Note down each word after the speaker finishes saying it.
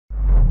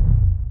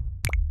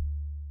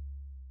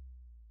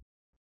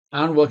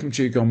And welcome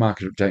to your Go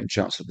Market Update and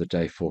Charts of the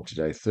Day for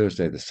today,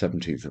 Thursday, the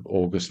 17th of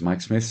August.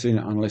 Mike Smith,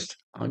 Senior Analyst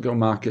at Go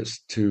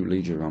Markets, to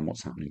lead you around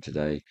what's happening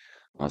today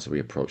as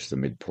we approach the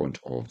midpoint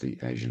of the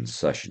Asian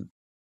session.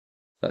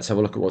 Let's have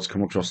a look at what's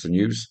come across the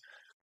news.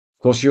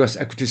 Of course, US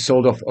equities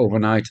sold off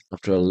overnight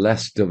after a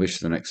less dovish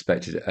than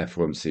expected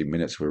FOMC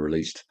minutes were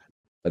released.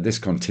 This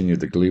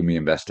continued the gloomy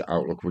investor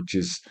outlook, which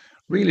has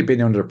really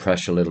been under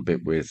pressure a little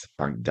bit with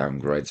bank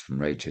downgrades from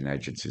rating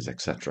agencies,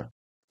 etc.,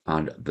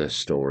 and the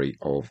story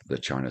of the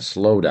China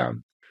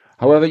slowdown.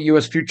 However,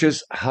 US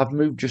futures have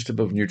moved just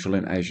above neutral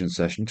in Asian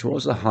session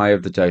towards the high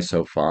of the day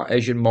so far.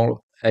 Asian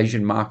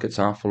markets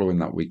are following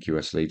that weak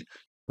US lead,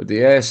 but the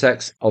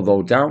ASX,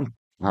 although down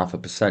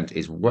 0.5%,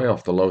 is way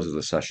off the lows of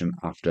the session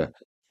after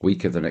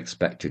weaker than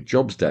expected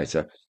jobs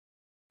data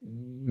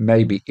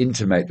maybe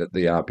intimate that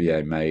the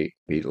RBA may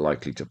be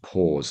likely to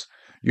pause.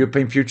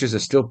 European futures are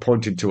still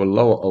pointing to a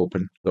lower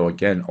open, though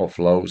again off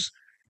lows.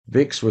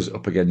 VIX was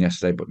up again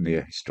yesterday, but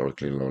near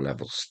historically low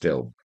levels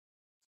still.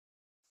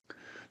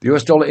 The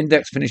US dollar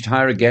index finished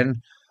higher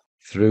again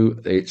through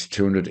its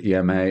 200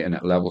 EMA and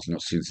at levels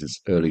not seen since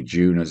early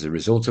June. As a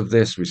result of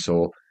this, we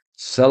saw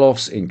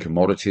sell-offs in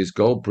commodities.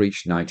 Gold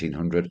breached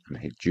 1900 and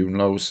hit June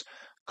lows.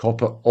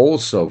 Copper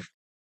also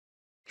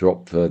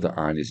dropped further.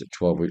 Iron is at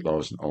 12-week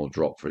lows, and oil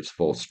dropped for its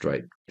fourth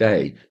straight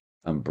day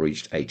and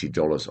breached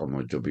 $80 on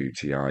the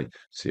WTI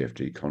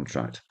CFD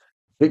contract.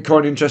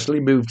 Bitcoin, interestingly,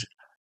 moved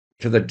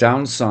to the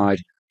downside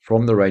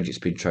from the range it's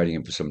been trading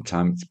in for some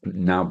time. It's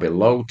now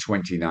below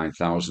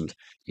 29,000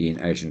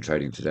 in Asian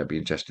trading today. It'll be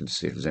interesting to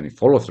see if there's any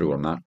follow through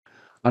on that.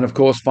 And of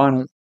course,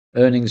 final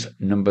earnings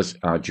numbers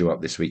are due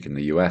up this week in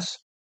the US.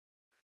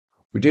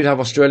 We did have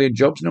Australian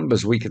jobs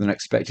numbers weaker than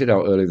expected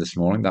out early this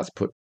morning. That's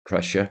put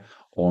pressure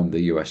on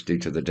the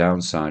USD to the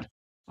downside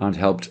and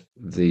helped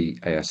the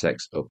ASX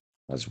up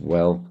as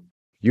well.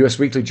 US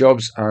weekly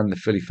jobs and the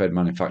Philly Fed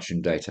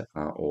manufacturing data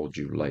are all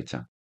due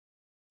later.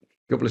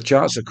 A couple of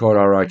charts that caught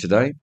our eye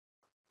today.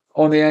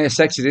 On the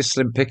ASX, it is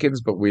slim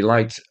pickings, but we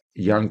liked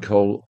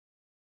Yancoal.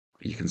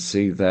 You can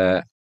see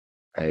there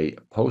a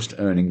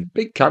post-earning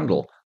big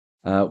candle,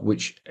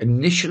 which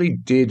initially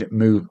did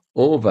move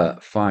over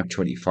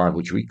 525,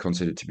 which we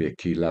consider to be a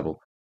key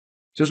level.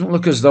 Doesn't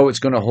look as though it's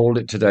going to hold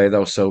it today,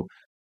 though, so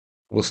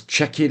we'll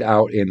check it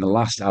out in the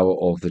last hour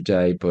of the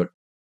day, but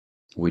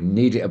we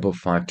need it above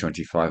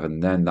 525,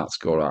 and then that's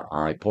got our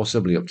eye,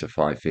 possibly up to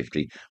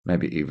 550,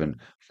 maybe even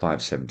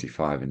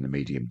 575 in the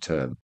medium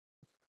term.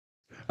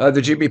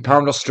 The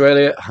GB/pound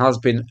Australia has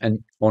been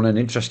on an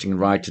interesting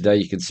ride today.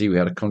 You can see we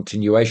had a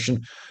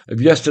continuation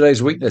of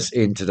yesterday's weakness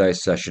in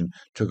today's session.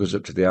 Took us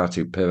up to the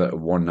R2 pivot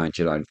of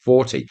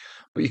 199.40.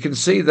 But you can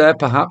see there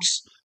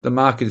perhaps the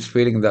market is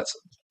feeling that's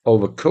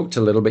overcooked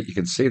a little bit. You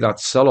can see that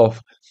sell-off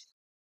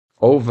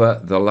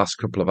over the last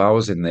couple of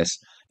hours in this,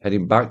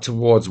 heading back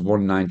towards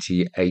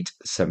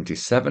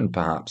 198.77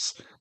 perhaps.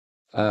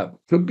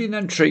 Could be an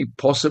entry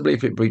possibly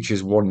if it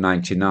breaches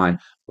 199,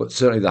 but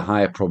certainly the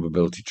higher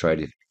probability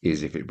trade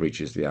is if it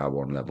breaches the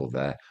R1 level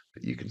there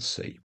that you can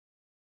see.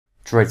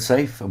 Trade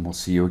safe, and we'll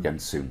see you again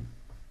soon.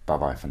 Bye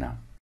bye for now.